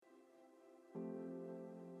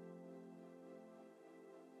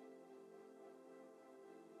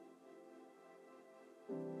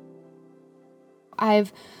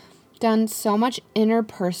I've done so much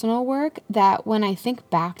interpersonal work that when I think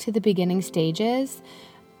back to the beginning stages,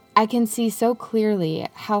 I can see so clearly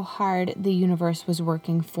how hard the universe was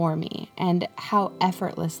working for me and how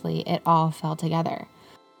effortlessly it all fell together.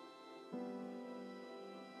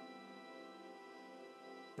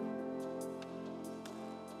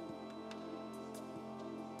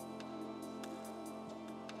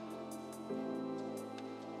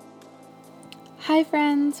 Hi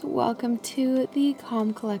friends, welcome to the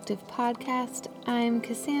Calm Collective podcast. I'm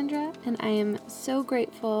Cassandra and I am so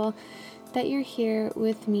grateful that you're here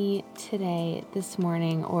with me today, this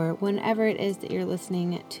morning, or whenever it is that you're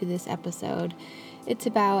listening to this episode. It's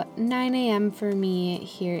about 9 a.m. for me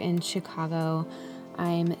here in Chicago.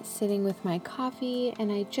 I'm sitting with my coffee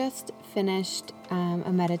and I just finished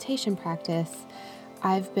a meditation practice.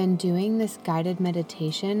 I've been doing this guided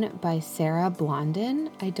meditation by Sarah Blondin.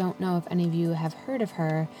 I don't know if any of you have heard of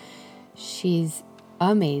her. She's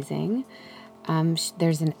amazing.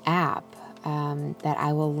 There's an app that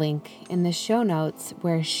I will link in the show notes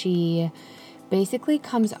where she basically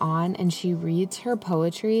comes on and she reads her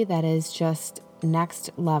poetry that is just next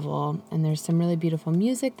level. And there's some really beautiful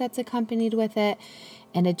music that's accompanied with it.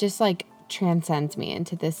 And it just transcends me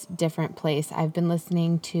into this different place. I've been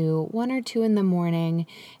listening to 1 or 2 in the morning,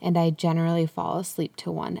 and I generally fall asleep to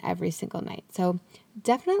one every single night. So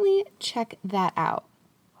definitely check that out.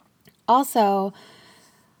 Also,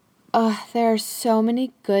 there are so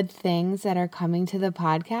many good things that are coming to the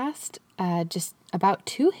podcast. Just about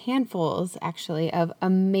 2 handfuls, actually, of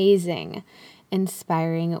amazing,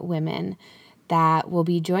 inspiring women that will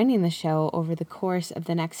be joining the show over the course of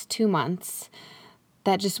the next 2 months.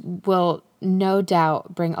 That just will no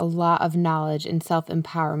doubt bring a lot of knowledge and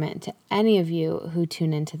self-empowerment to any of you who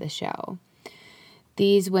tune into the show.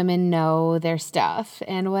 These women know their stuff,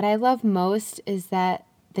 and what I love most is that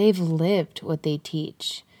they've lived what they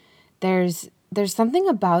teach. There's something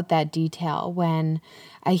about that detail when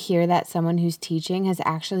I hear that someone who's teaching has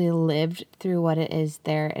actually lived through what it is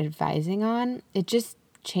they're advising on. It just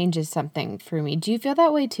changes something for me. Do you feel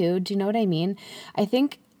that way too? Do you know what I mean? I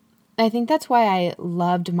think that's why I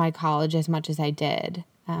loved my college as much as I did.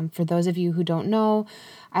 For those of you who don't know,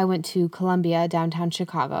 I went to Columbia, downtown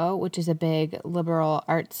Chicago, which is a big liberal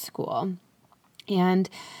arts school. And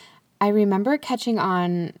I remember catching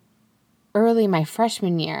on early my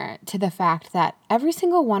freshman year to the fact that every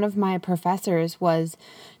single one of my professors was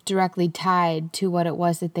directly tied to what it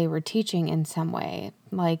was that they were teaching in some way.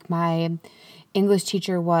 Like my English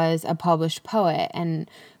teacher was a published poet, and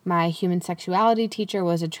my human sexuality teacher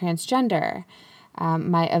was a transgender.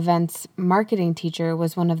 My events marketing teacher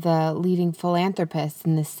was one of the leading philanthropists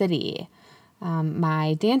in the city.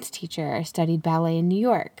 My dance teacher studied ballet in New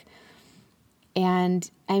York. And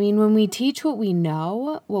I mean, when we teach what we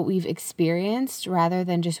know, what we've experienced, rather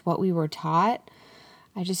than just what we were taught,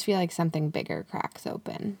 I just feel like something bigger cracks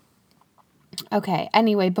open. Okay,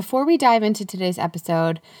 anyway, before we dive into today's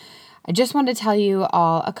episode, I just want to tell you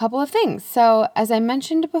all a couple of things. So, as I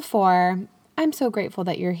mentioned before, I'm so grateful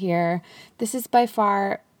that you're here. This is by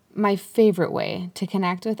far my favorite way to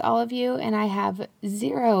connect with all of you, and I have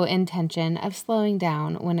zero intention of slowing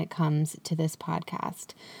down when it comes to this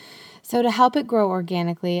podcast. So to help it grow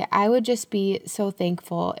organically, I would just be so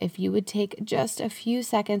thankful if you would take just a few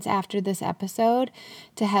seconds after this episode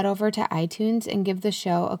to head over to iTunes and give the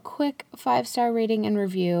show a quick 5-star rating and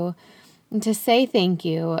review. And to say thank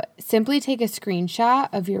you, simply take a screenshot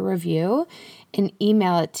of your review and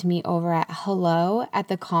email it to me over at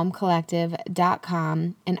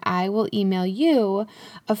hello@thecalmcollective.com, and I will email you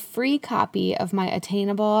a free copy of my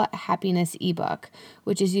Attainable Happiness ebook,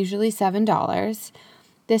 which is usually $7.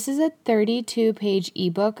 This is a 32-page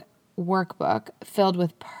ebook workbook filled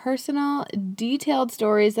with personal, detailed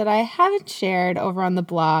stories that I haven't shared over on the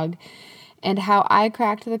blog, and how I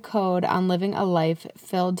cracked the code on living a life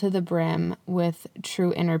filled to the brim with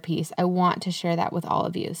true inner peace. I want to share that with all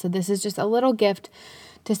of you. So this is just a little gift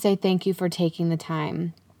to say thank you for taking the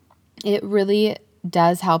time. It really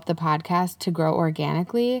does help the podcast to grow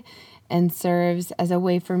organically and serves as a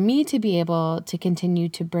way for me to be able to continue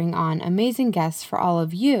to bring on amazing guests for all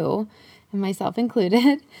of you, and myself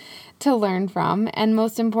included, to learn from. And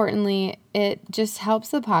most importantly, it just helps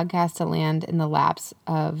the podcast to land in the laps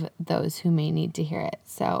of those who may need to hear it.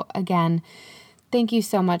 So again, thank you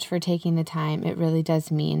so much for taking the time. It really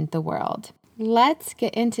does mean the world. Let's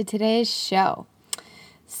get into today's show.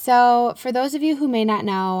 So for those of you who may not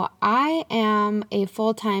know, I am a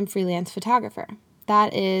full-time freelance photographer.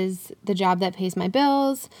 That is the job that pays my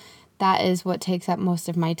bills. That is what takes up most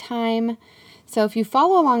of my time. So if you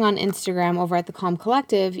follow along on Instagram over at The Calm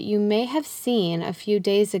Collective, you may have seen a few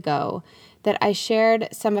days ago that I shared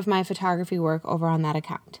some of my photography work over on that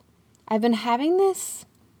account. I've been having this,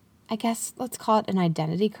 I guess let's call it an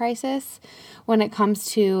identity crisis when it comes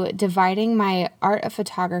to dividing my art of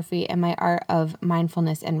photography and my art of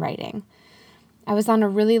mindfulness and writing. I was on a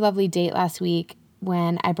really lovely date last week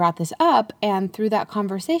when I brought this up, and through that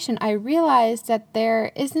conversation, I realized that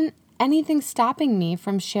there isn't anything stopping me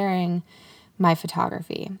from sharing my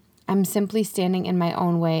photography. I'm simply standing in my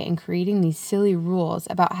own way and creating these silly rules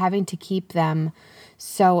about having to keep them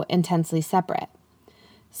so intensely separate.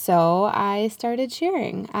 So I started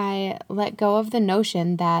sharing. I let go of the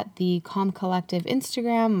notion that the Calm Collective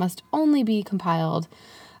Instagram must only be compiled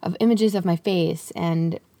of images of my face,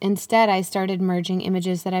 and instead I started merging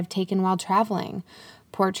images that I've taken while traveling,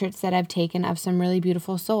 portraits that I've taken of some really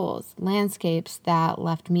beautiful souls, landscapes that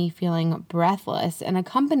left me feeling breathless, and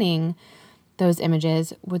accompanying those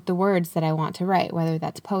images with the words that I want to write, whether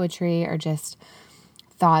that's poetry or just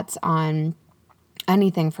thoughts on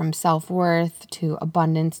anything from self-worth to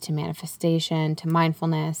abundance to manifestation to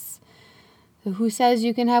mindfulness. So who says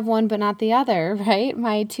you can have one but not the other, right?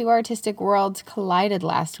 My two artistic worlds collided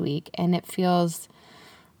last week, and it feels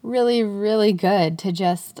really, really good to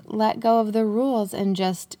just let go of the rules and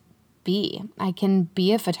just be. I can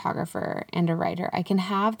be a photographer and a writer. I can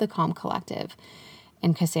have the Calm Collective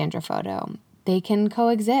and Cassandra Photo. They can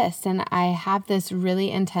coexist, and I have this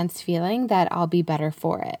really intense feeling that I'll be better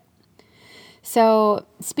for it. So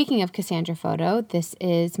speaking of Cassandra Photo, this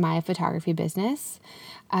is my photography business.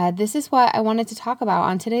 This is what I wanted to talk about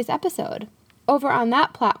on today's episode. Over on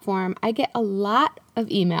that platform, I get a lot of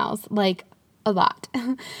emails, like a lot,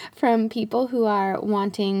 from people who are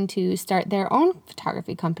wanting to start their own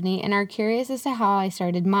photography company and are curious as to how I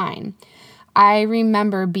started mine. I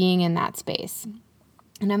remember being in that space,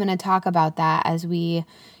 and I'm going to talk about that as we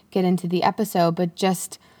get into the episode, but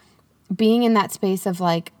just being in that space of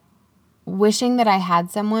like wishing that I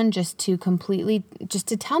had someone just to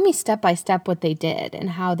tell me step by step what they did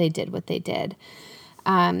and how they did what they did.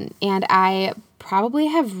 And I probably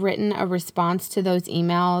have written a response to those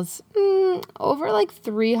emails over like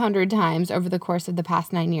 300 times over the course of the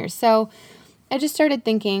past 9 years. So I just started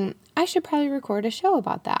thinking I should probably record a show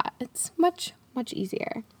about that. It's much, much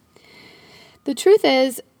easier. The truth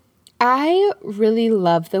is, I really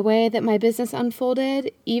love the way that my business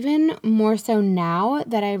unfolded, even more so now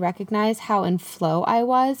that I recognize how in flow I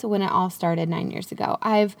was when it all started 9 years ago.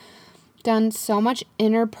 I've done so much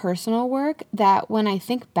interpersonal work that when I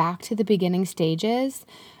think back to the beginning stages,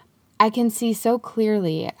 I can see so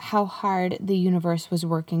clearly how hard the universe was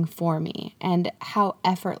working for me and how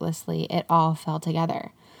effortlessly it all fell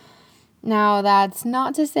together. Now, that's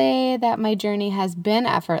not to say that my journey has been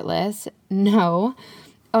effortless. No.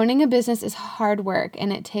 Owning a business is hard work,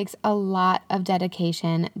 and it takes a lot of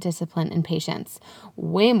dedication, discipline, and patience.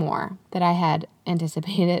 Way more than I had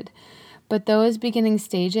anticipated. But those beginning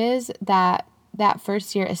stages, that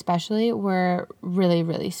first year especially, were really,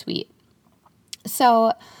 really sweet.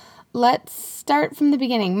 So let's start from the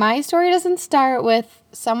beginning. My story doesn't start with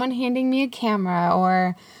someone handing me a camera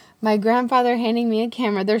or my grandfather handing me a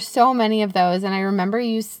camera. There's so many of those, and I remember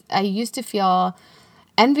I used to feel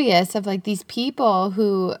envious of like these people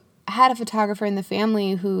who had a photographer in the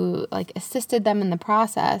family who like assisted them in the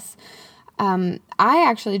process. I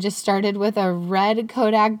actually just started with a red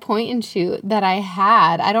Kodak point and shoot that I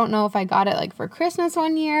had. I don't know if I got it like for Christmas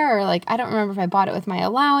one year or like I don't remember if I bought it with my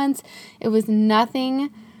allowance. It was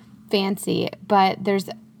nothing fancy, but there's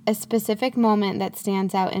a specific moment that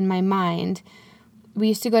stands out in my mind. We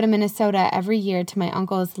used to go to Minnesota every year to my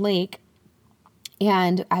uncle's lake,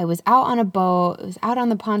 and I was out on a boat. I was out on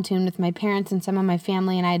the pontoon with my parents and some of my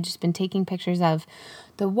family, and I had just been taking pictures of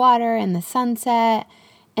the water and the sunset.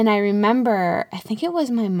 And I remember, I think it was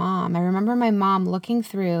my mom. I remember my mom looking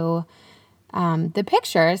through the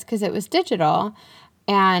pictures because it was digital,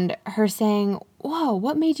 and her saying, "Whoa,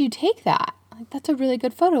 what made you take that? Like, that's a really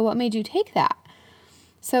good photo. What made you take that?"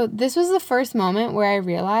 So this was the first moment where I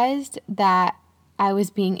realized that I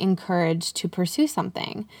was being encouraged to pursue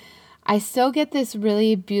something. I still get this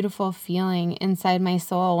really beautiful feeling inside my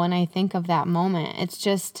soul when I think of that moment. It's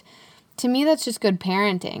just, to me, that's just good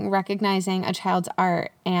parenting, recognizing a child's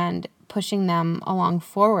art and pushing them along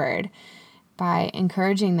forward by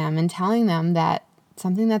encouraging them and telling them that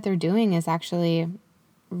something that they're doing is actually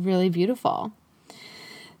really beautiful.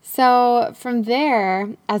 So from there,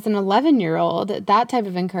 as an 11-year-old, that type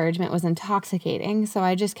of encouragement was intoxicating. So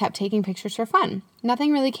I just kept taking pictures for fun.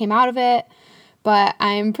 Nothing really came out of it, but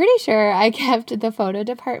I'm pretty sure I kept the photo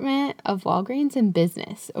department of Walgreens in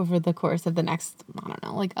business over the course of the next,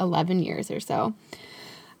 11 years or so.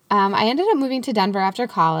 I ended up moving to Denver after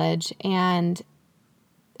college, and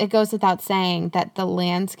it goes without saying that the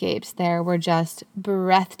landscapes there were just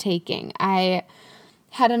breathtaking. I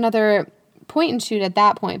had another point and shoot at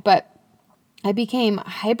that point, but I became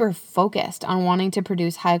hyper-focused on wanting to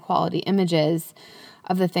produce high-quality images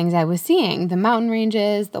of the things I was seeing, the mountain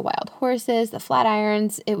ranges, the wild horses, the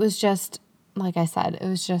Flatirons. It was just, like I said, it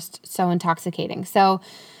was just so intoxicating. So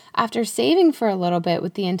after saving for a little bit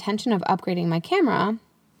with the intention of upgrading my camera,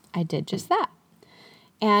 I did just that.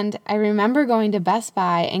 And I remember going to Best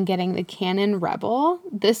Buy and getting the Canon Rebel.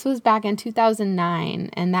 This was back in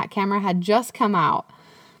 2009, and that camera had just come out.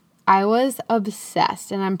 I was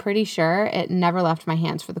obsessed, and I'm pretty sure it never left my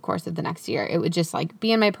hands for the course of the next year. It would just like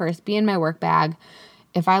be in my purse, be in my work bag.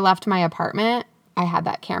 If I left my apartment, I had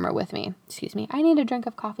that camera with me. Excuse me. I need a drink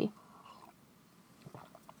of coffee.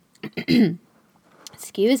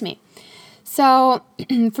 Excuse me. So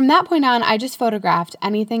from that point on, I just photographed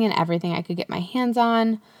anything and everything I could get my hands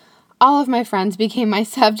on. All of my friends became my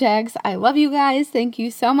subjects. I love you guys. Thank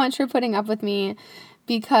you so much for putting up with me,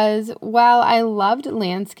 because while I loved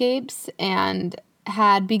landscapes and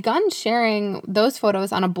had begun sharing those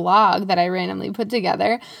photos on a blog that I randomly put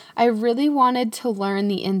together, I really wanted to learn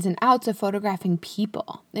the ins and outs of photographing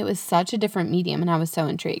people. It was such a different medium, and I was so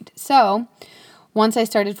intrigued. So once I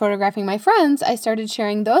started photographing my friends, I started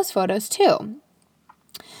sharing those photos too.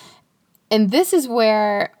 And this is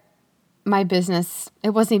where my business, it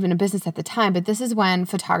wasn't even a business at the time, but this is when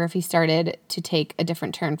photography started to take a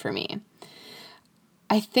different turn for me.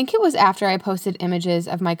 I think it was after I posted images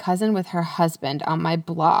of my cousin with her husband on my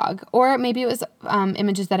blog, or maybe it was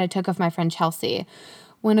images that I took of my friend Chelsea,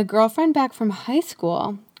 when a girlfriend back from high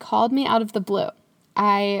school called me out of the blue.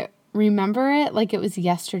 I remember it like it was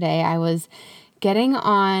yesterday. I was getting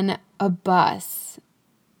on a bus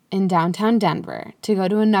in downtown Denver to go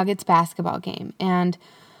to a Nuggets basketball game, and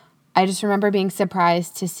I just remember being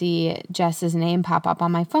surprised to see Jess's name pop up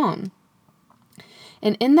on my phone.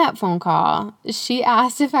 And in that phone call, she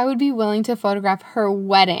asked if I would be willing to photograph her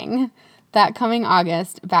wedding that coming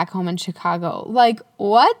August back home in Chicago. Like,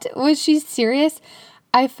 what? Was she serious?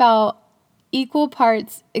 I felt equal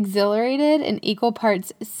parts exhilarated and equal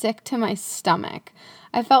parts sick to my stomach.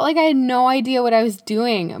 I felt like I had no idea what I was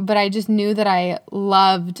doing, but I just knew that I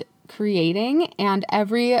loved creating, and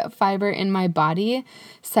every fiber in my body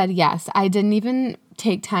said yes. I didn't even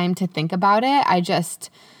take time to think about it.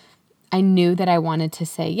 I knew that I wanted to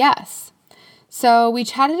say yes. So we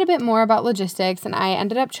chatted a bit more about logistics, and I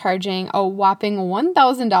ended up charging a whopping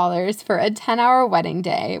 $1,000 for a 10-hour wedding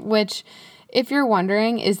day, which, if you're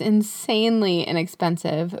wondering, is insanely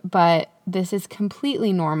inexpensive, but this is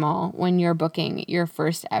completely normal when you're booking your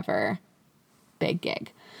first ever big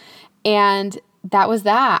gig. And that was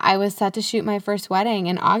that. I was set to shoot my first wedding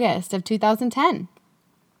in August of 2010.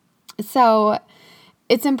 So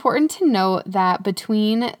it's important to note that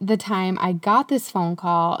between the time I got this phone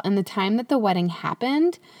call and the time that the wedding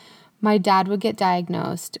happened, my dad would get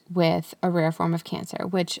diagnosed with a rare form of cancer,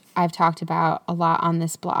 which I've talked about a lot on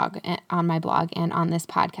this blog, on my blog, and on this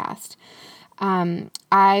podcast.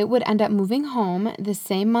 I would end up moving home the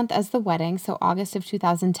same month as the wedding, so August of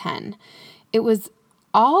 2010. It was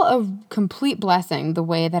all a complete blessing the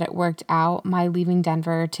way that it worked out, my leaving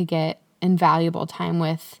Denver to get invaluable time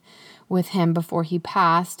with him before he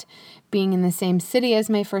passed, being in the same city as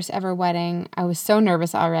my first ever wedding. I was so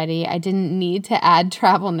nervous already. I didn't need to add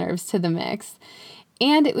travel nerves to the mix.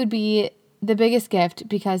 And it would be the biggest gift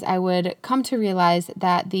because I would come to realize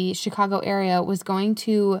that the Chicago area was going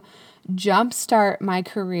to jumpstart my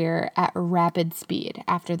career at rapid speed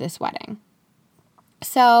after this wedding.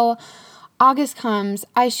 So August comes,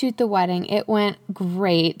 I shoot the wedding. It went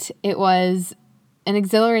great. It was an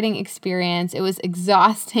exhilarating experience. It was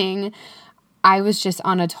exhausting. I was just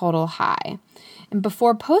on a total high. And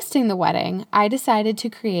before posting the wedding, I decided to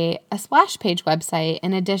create a splash page website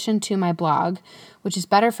in addition to my blog, which is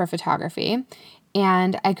better for photography.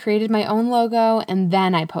 And I created my own logo, and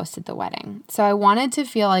then I posted the wedding. So I wanted to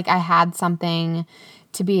feel like I had something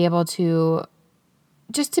to be able to,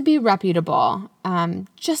 just to be reputable,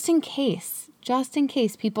 just in case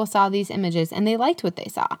people saw these images and they liked what they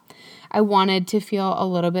saw. I wanted to feel a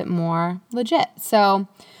little bit more legit. So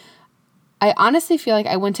I honestly feel like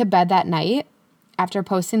I went to bed that night after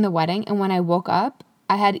posting the wedding, and when I woke up,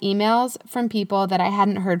 I had emails from people that I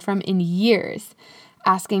hadn't heard from in years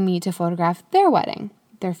asking me to photograph their wedding,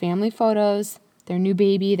 their family photos, their new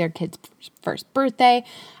baby, their kid's first birthday.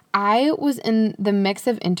 I was in the mix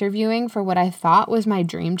of interviewing for what I thought was my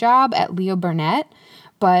dream job at Leo Burnett,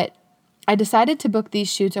 but I decided to book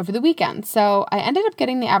these shoots over the weekend. So I ended up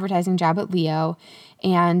getting the advertising job at Leo,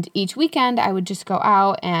 and each weekend I would just go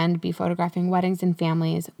out and be photographing weddings and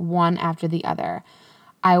families one after the other.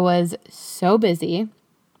 I was so busy,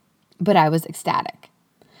 but I was ecstatic.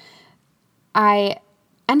 I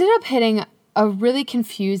ended up hitting a really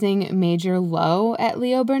confusing major low at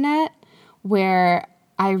Leo Burnett where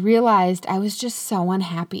I realized I was just so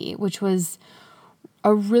unhappy, which was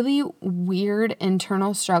a really weird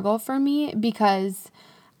internal struggle for me because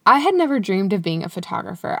I had never dreamed of being a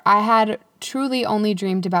photographer. I had truly only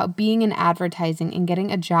dreamed about being in advertising and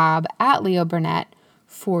getting a job at Leo Burnett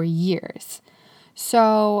for years.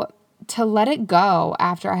 So to let it go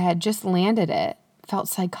after I had just landed it felt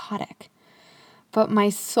psychotic. But my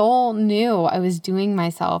soul knew I was doing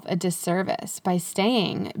myself a disservice by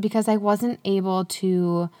staying because I wasn't able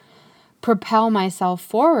to propel myself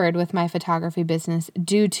forward with my photography business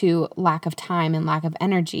due to lack of time and lack of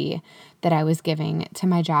energy that I was giving to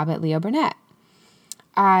my job at Leo Burnett.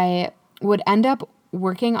 I would end up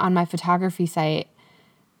working on my photography site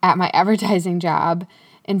at my advertising job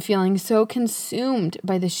and feeling so consumed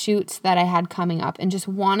by the shoots that I had coming up and just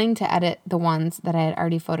wanting to edit the ones that I had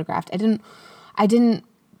already photographed. It's not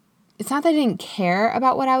that I didn't care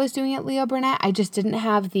about what I was doing at Leo Burnett. I just didn't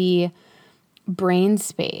have the brain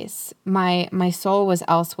space. My soul was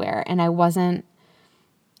elsewhere and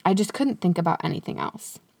I just couldn't think about anything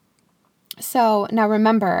else. So now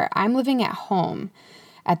remember, I'm living at home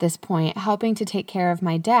at this point, helping to take care of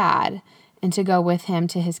my dad and to go with him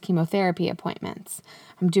to his chemotherapy appointments.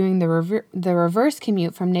 I'm doing the reverse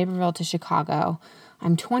commute from Naperville to Chicago.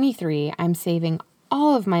 I'm 23. I'm saving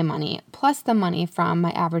all of my money, plus the money from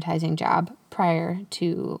my advertising job prior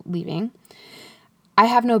to leaving. I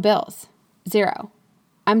have no bills, zero.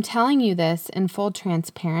 I'm telling you this in full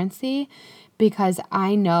transparency because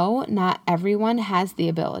I know not everyone has the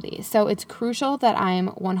ability. So it's crucial that I'm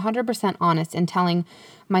 100% honest in telling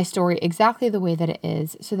my story exactly the way that it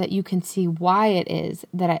is so that you can see why it is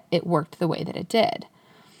that it worked the way that it did.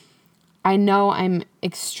 I know I'm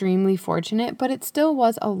extremely fortunate, but it still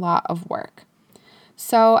was a lot of work.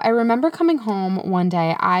 So I remember coming home one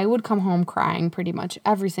day. I would come home crying pretty much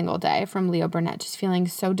every single day from Leo Burnett, just feeling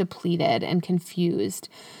so depleted and confused.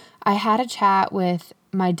 I had a chat with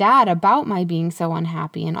my dad about my being so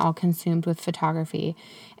unhappy and all consumed with photography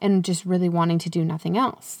and just really wanting to do nothing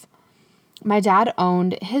else. My dad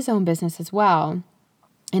owned his own business as well.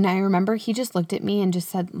 And I remember he just looked at me and just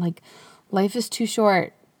said, like, life is too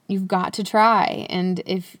short. You've got to try. And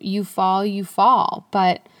if you fall, you fall.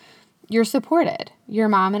 But you're supported. Your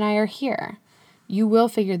mom and I are here. You will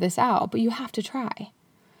figure this out, but you have to try.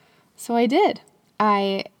 So I did.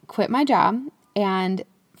 I quit my job, and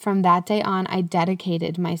from that day on, I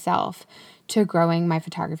dedicated myself to growing my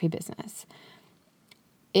photography business.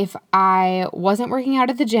 If I wasn't working out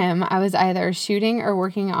at the gym, I was either shooting or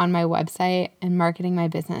working on my website and marketing my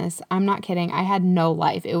business. I'm not kidding. I had no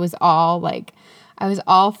life. It was all I was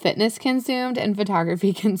all fitness consumed and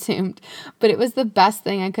photography consumed, but it was the best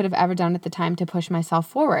thing I could have ever done at the time to push myself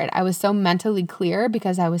forward. I was so mentally clear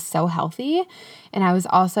because I was so healthy, and I was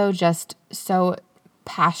also just so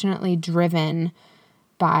passionately driven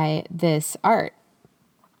by this art.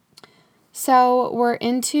 So we're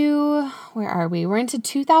into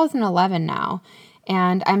 2011 now,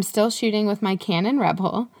 and I'm still shooting with my Canon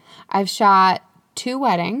Rebel. I've shot 2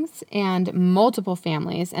 weddings and multiple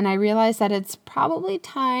families, and I realized that it's probably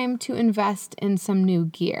time to invest in some new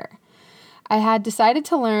gear. I had decided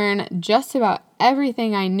to learn just about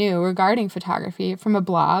everything I knew regarding photography from a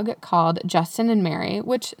blog called Justin and Mary,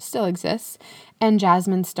 which still exists, and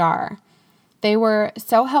Jasmine Star. They were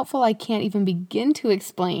so helpful I can't even begin to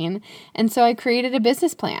explain, and so I created a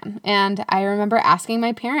business plan, and I remember asking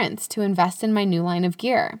my parents to invest in my new line of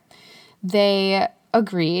gear. They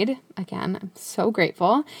agreed. Again, I'm so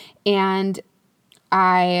grateful. And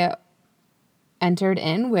I entered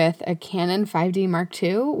in with a Canon 5D Mark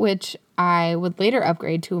II, which I would later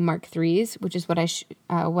upgrade to a Mark III's, which is what I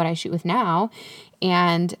shoot with now.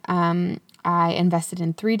 And I invested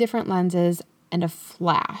in 3 different lenses and a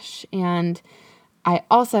flash. And I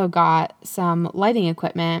also got some lighting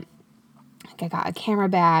equipment. I got a camera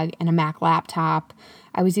bag and a Mac laptop.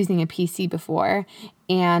 I was using a PC before,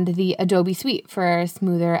 and the Adobe Suite for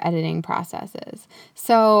smoother editing processes.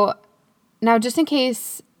 So now, just in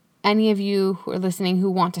case any of you who are listening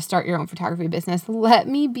who want to start your own photography business, let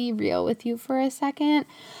me be real with you for a second.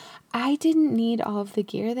 I didn't need all of the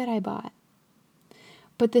gear that I bought.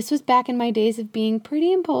 But this was back in my days of being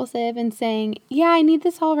pretty impulsive and saying, yeah, I need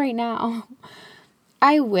this all right now.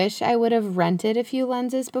 I wish I would have rented a few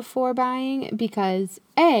lenses before buying because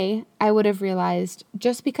I would have realized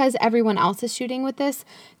just because everyone else is shooting with this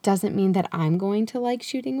doesn't mean that I'm going to like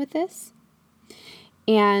shooting with this.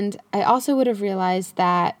 And I also would have realized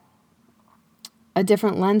that a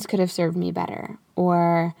different lens could have served me better,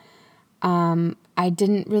 or I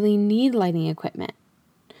didn't really need lighting equipment.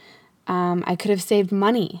 I could have saved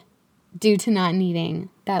money due to not needing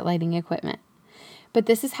that lighting equipment. But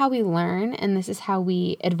this is how we learn, and this is how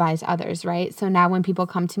we advise others, right? So now when people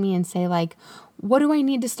come to me and say like, what do I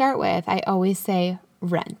need to start with? I always say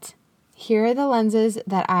rent. Here are the lenses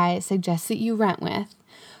that I suggest that you rent with.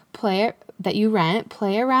 Play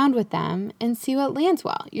around with them and see what lands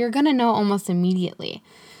well. You're going to know almost immediately.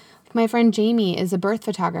 My friend Jamie is a birth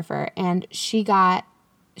photographer, and she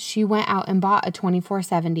went out and bought a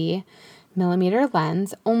 24-70 millimeter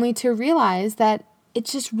lens only to realize that it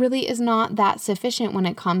just really is not that sufficient when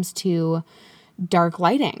it comes to dark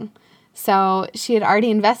lighting. So she had already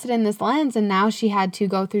invested in this lens, and now she had to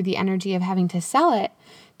go through the energy of having to sell it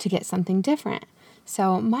to get something different.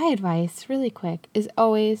 So my advice, really quick, is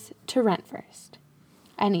always to rent first.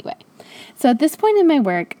 Anyway, so at this point in my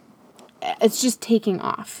work, it's just taking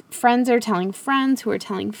off. Friends are telling friends who are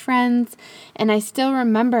telling friends. And I still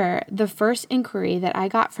remember the first inquiry that I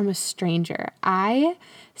got from a stranger. I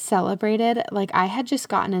celebrated like I had just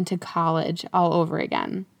gotten into college all over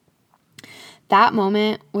again. That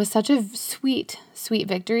moment was such a sweet, sweet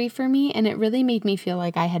victory for me, and it really made me feel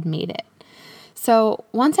like I had made it. So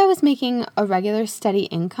once I was making a regular steady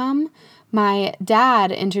income, my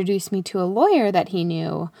dad introduced me to a lawyer that he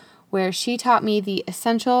knew, where she taught me the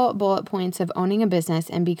essential bullet points of owning a business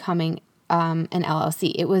and becoming an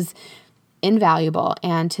LLC. It was invaluable,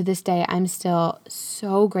 and to this day, I'm still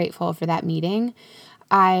so grateful for that meeting.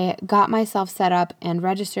 I got myself set up and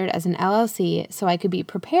registered as an LLC so I could be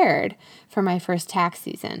prepared for my first tax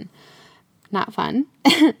season. Not fun.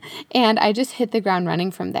 And I just hit the ground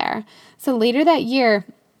running from there. So later that year,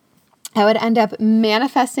 I would end up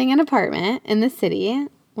manifesting an apartment in the city.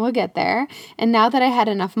 We'll get there. And now that I had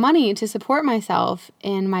enough money to support myself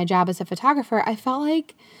in my job as a photographer, I just felt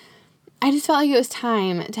like it was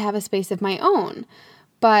time to have a space of my own.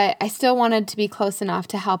 But I still wanted to be close enough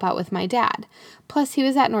to help out with my dad. Plus, he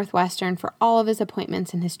was at Northwestern for all of his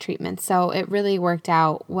appointments and his treatments, so it really worked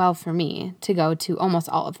out well for me to go to almost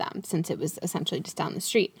all of them, since it was essentially just down the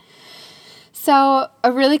street. So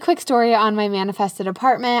a really quick story on my manifested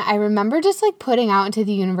apartment. I remember just like putting out into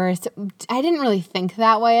the universe. I didn't really think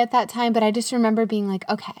that way at that time, but I just remember being like,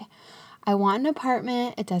 okay, I want an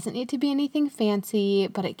apartment. It doesn't need to be anything fancy,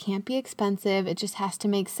 but it can't be expensive. It just has to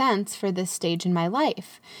make sense for this stage in my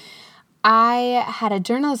life. I had a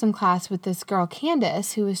journalism class with this girl,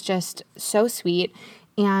 Candace, who was just so sweet.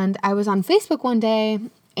 And I was on Facebook one day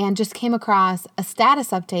and just came across a status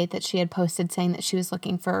update that she had posted saying that she was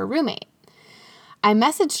looking for a roommate. I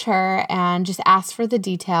messaged her and just asked for the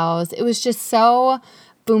details. It was just so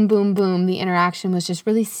boom, boom, boom. The interaction was just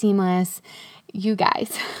really seamless. You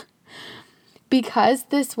guys, because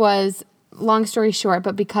this was, long story short,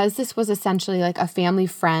 but because this was essentially like a family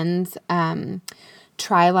friend's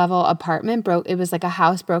tri-level apartment, it was like a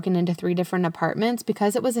house broken into 3 different apartments.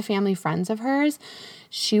 Because it was a family friends of hers,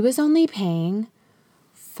 she was only paying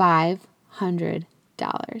 $500.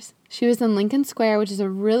 She was in Lincoln Square, which is a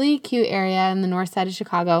really cute area in the north side of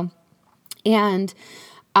Chicago. And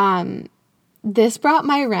this brought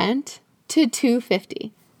my rent to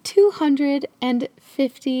 $250.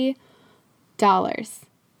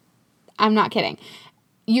 I'm not kidding.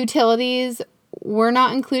 Utilities were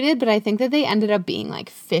not included, but I think that they ended up being like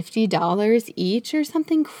 $50 each or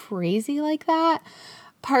something crazy like that.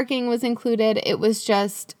 Parking was included. It was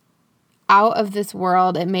just out of this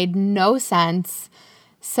world. It made no sense.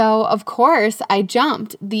 So, of course, I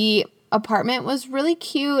jumped. The apartment was really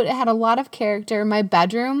cute. It had a lot of character. My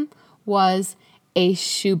bedroom was a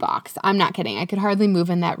shoebox. I'm not kidding. I could hardly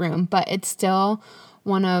move in that room, but it's still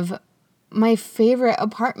one of my favorite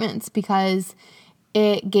apartments because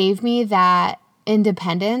it gave me that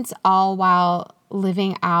independence all while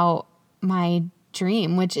living out my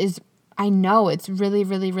dream, which is, I know it's really,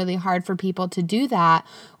 really, really hard for people to do that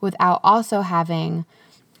without also having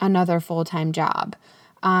another full-time job.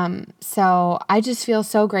 So I just feel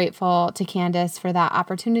so grateful to Candace for that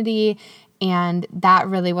opportunity. And that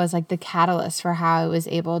really was like the catalyst for how I was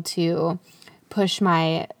able to push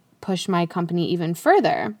my company even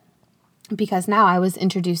further, because now I was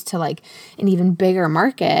introduced to like an even bigger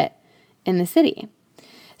market in the city.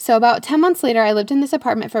 So about 10 months later, I lived in this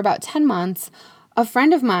apartment for about 10 months. A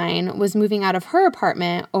friend of mine was moving out of her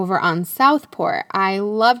apartment over on Southport. I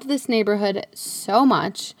loved this neighborhood so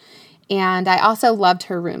much. And I also loved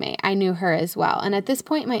her roommate. I knew her as well. And at this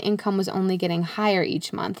point, my income was only getting higher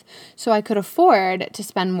each month, so I could afford to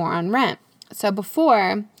spend more on rent. So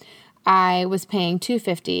before, I was paying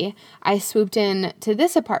 $250. I swooped in to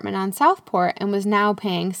this apartment on Southport and was now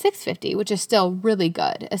paying $650, which is still really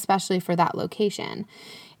good, especially for that location.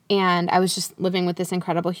 And I was just living with this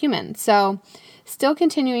incredible human. So still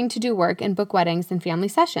continuing to do work and book weddings and family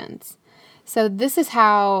sessions. So this is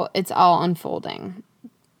how it's all unfolding.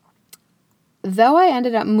 Though I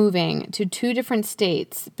ended up moving to 2 different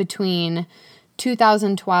states between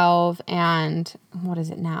 2012 and, what is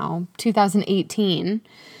it now, 2018,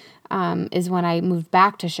 is when I moved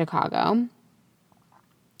back to Chicago.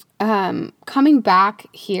 Coming back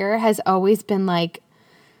here has always been like,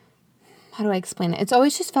 how do I explain it? It's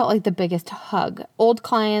always just felt like the biggest hug. Old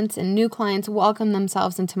clients and new clients welcome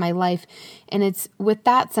themselves into my life. And it's with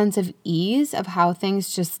that sense of ease of how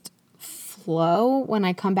things just flow when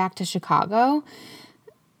I come back to Chicago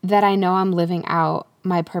that I know I'm living out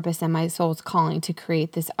my purpose and my soul's calling to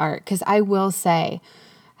create this art. Because I will say,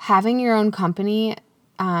 having your own company,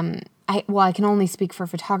 I can only speak for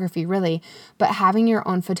photography really, but having your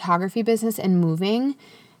own photography business and moving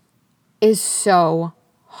is so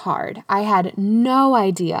hard. I had no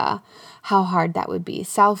idea how hard that would be.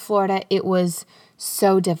 South Florida, it was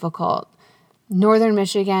so difficult. Northern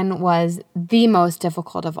Michigan was the most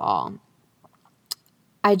difficult of all.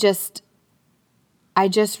 I just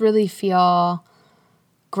really feel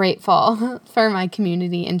grateful for my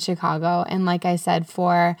community in Chicago. And like I said,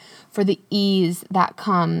 for the ease that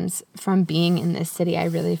comes from being in this city. I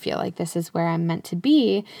really feel like this is where I'm meant to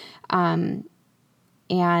be. And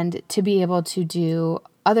to be able to do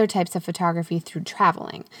other types of photography through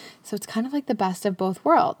traveling. So it's kind of like the best of both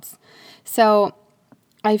worlds. So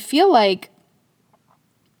I feel like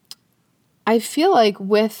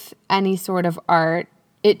with any sort of art,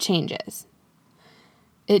 it changes.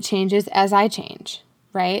 It changes as I change,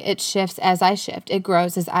 right? It shifts as I shift. It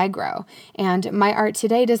grows as I grow. And my art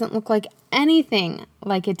today doesn't look like anything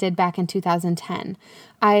like it did back in 2010.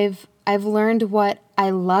 I've learned what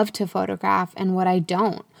I love to photograph and what I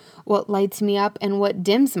don't, what lights me up and what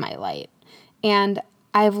dims my light. And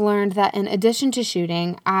I've learned that in addition to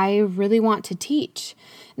shooting, I really want to teach.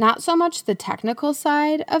 Not so much the technical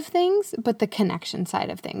side of things, but the connection side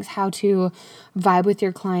of things. How to vibe with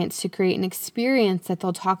your clients to create an experience that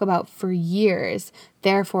they'll talk about for years,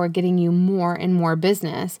 therefore getting you more and more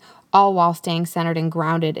business, all while staying centered and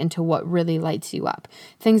grounded into what really lights you up.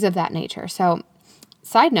 Things of that nature. So,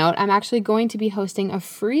 side note, I'm actually going to be hosting a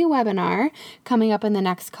free webinar coming up in the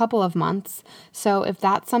next couple of months. So if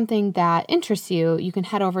that's something that interests you, you can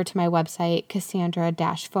head over to my website,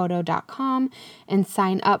 cassandra-photo.com, and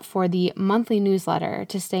sign up for the monthly newsletter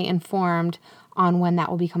to stay informed on when that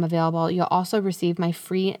will become available. You'll also receive my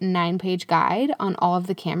free 9-page guide on all of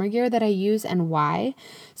the camera gear that I use and why.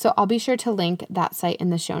 So I'll be sure to link that site in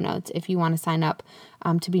the show notes if you want to sign up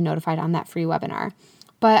to be notified on that free webinar.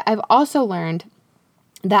 But I've also learned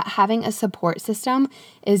that having a support system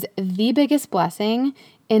is the biggest blessing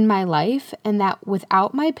in my life, and that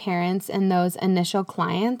without my parents and those initial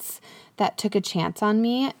clients that took a chance on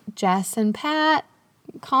me, Jess and Pat,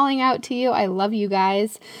 calling out to you, I love you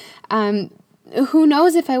guys. Who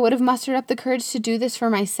knows if I would have mustered up the courage to do this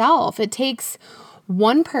for myself. It takes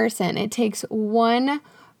one person to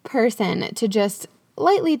just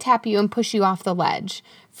lightly tap you and push you off the ledge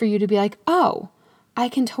for you to be like, oh, I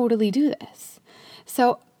can totally do this.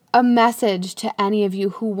 So a message to any of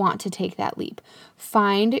you who want to take that leap.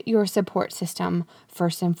 Find your support system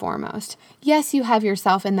first and foremost. Yes, you have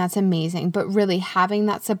yourself and that's amazing, but really having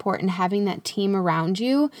that support and having that team around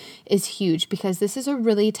you is huge because this is a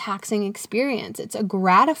really taxing experience. It's a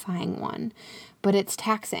gratifying one, but it's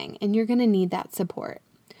taxing and you're going to need that support.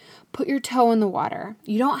 Put your toe in the water.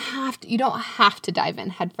 You don't have to dive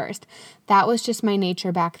in head first. That was just my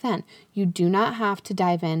nature back then. You do not have to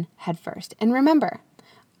dive in head first. And remember,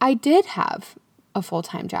 I did have a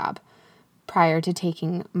full-time job prior to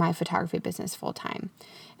taking my photography business full-time.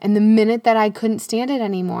 And the minute that I couldn't stand it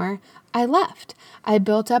anymore, I left. I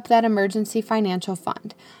built up that emergency financial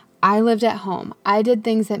fund. I lived at home. I did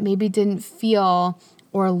things that maybe didn't feel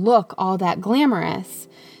or look all that glamorous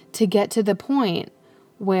to get to the point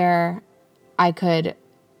where I could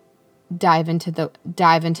dive into the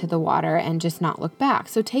water and just not look back.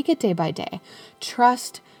 So take it day by day.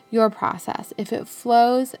 Trust your process. If it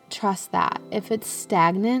flows, trust that. If it's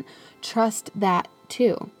stagnant, trust that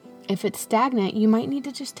too. If it's stagnant, you might need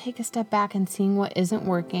to just take a step back and seeing what isn't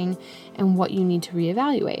working and what you need to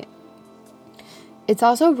reevaluate. It's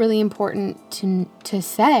also really important to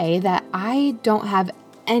say that I don't have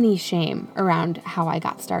any shame around how I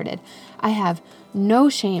got started. I have no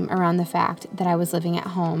shame around the fact that I was living at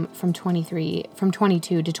home from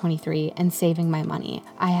 22 to 23 and saving my money.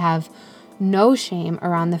 I have no shame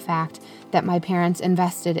around the fact that my parents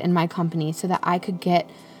invested in my company so that I could get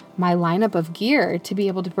my lineup of gear to be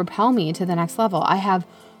able to propel me to the next level. I have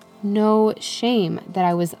no shame that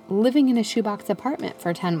I was living in a shoebox apartment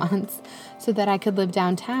for 10 months so that I could live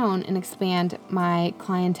downtown and expand my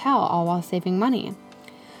clientele, all while saving money.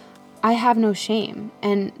 I have no shame.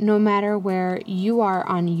 And no matter where you are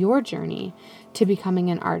on your journey to becoming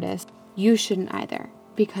an artist, you shouldn't either.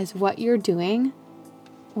 Because what you're doing,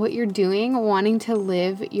 wanting to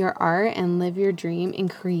live your art and live your dream and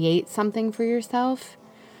create something for yourself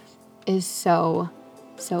is so,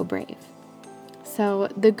 so brave. So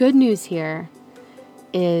the good news here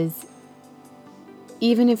is,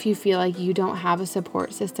 even if you feel like you don't have a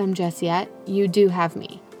support system just yet, you do have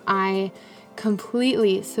me. I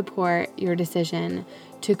completely support your decision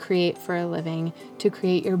to create for a living, to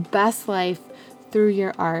create your best life through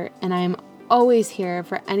your art, and I am always here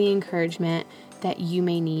for any encouragement that you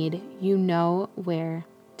may need. You know where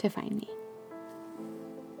to find me.